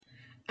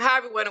Hi,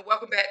 everyone, and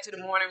welcome back to the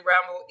Morning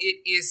Ramble.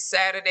 It is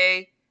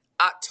Saturday,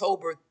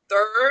 October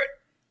 3rd.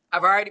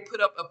 I've already put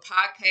up a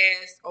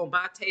podcast on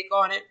my take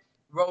on it,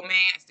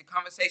 romance, the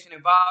conversation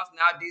involves.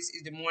 Now, this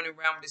is the Morning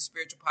Ramble, the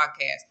spiritual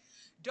podcast.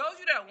 Those of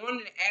you that are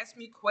wanting to ask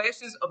me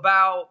questions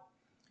about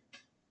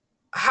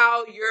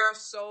how your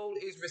soul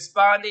is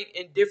responding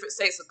in different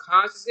states of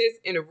consciousness,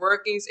 in the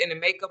workings and the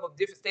makeup of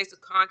different states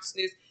of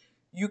consciousness,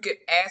 you can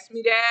ask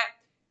me that.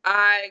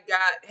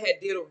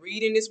 Did a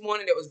reading this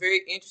morning that was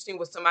very interesting,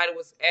 where somebody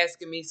was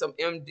asking me some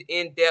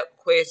in-depth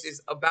questions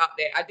about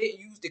that. I didn't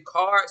use the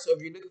card, so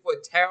if you're looking for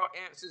tarot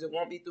answers, it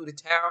won't be through the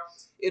tarot.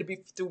 It'll be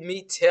through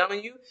me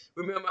telling you.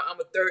 Remember, I'm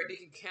a third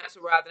decan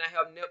Cancer rising. I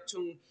have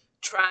Neptune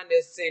trying to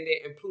ascend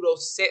it and Pluto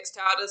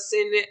sextile to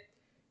ascend it,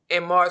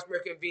 and Mars,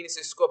 Mercury, and Venus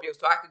in Scorpio.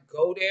 So I could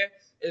go there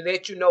and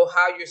let you know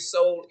how your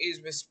soul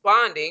is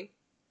responding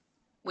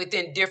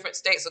within different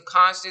states of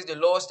consciousness, the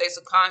lower states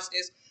of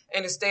consciousness,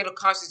 and the state of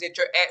consciousness that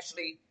you're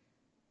actually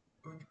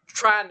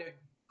trying to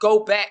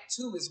go back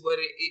to is what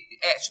it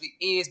actually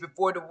is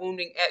before the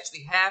wounding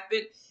actually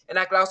happened. And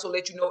I can also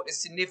let you know what the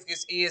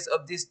significance is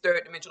of this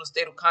third dimensional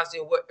state of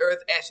consciousness and what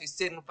Earth actually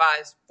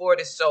signifies for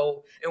the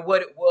soul and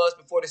what it was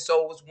before the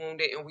soul was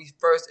wounded and we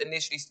first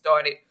initially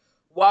started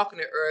walking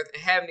the Earth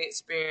and having the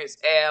experience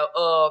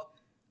of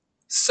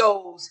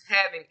souls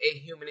having a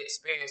human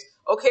experience.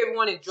 Okay,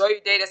 everyone, enjoy your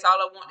day. That's all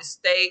I want to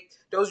state.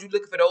 Those of you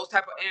looking for those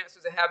type of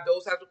answers and have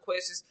those types of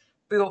questions,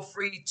 feel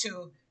free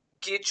to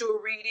get you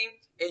a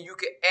reading, and you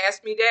can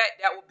ask me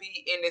that. That will be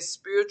in the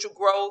spiritual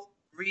growth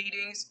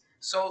readings,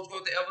 souls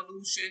growth and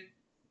evolution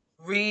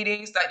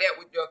readings, like that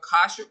with your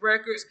Akashic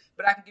records.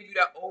 But I can give you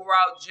that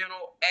overall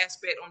general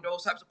aspect on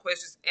those types of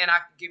questions, and I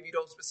can give you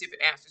those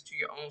specific answers to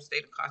your own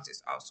state of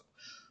consciousness also.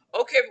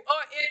 Okay,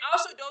 and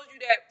also those of you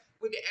that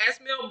with the Ask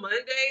Me on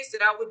Mondays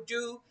that I would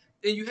do,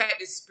 then you had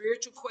the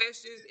spiritual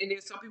questions, and then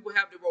some people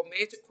have the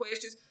romantic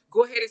questions.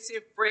 Go ahead and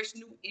send fresh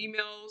new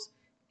emails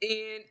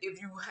in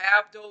if you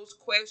have those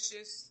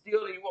questions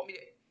still and you want me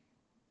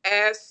to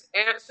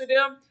answer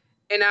them,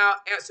 and I'll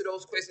answer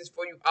those questions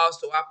for you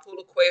also. I'll pull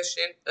a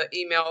question, an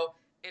email,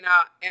 and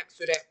I'll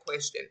answer that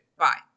question. Bye.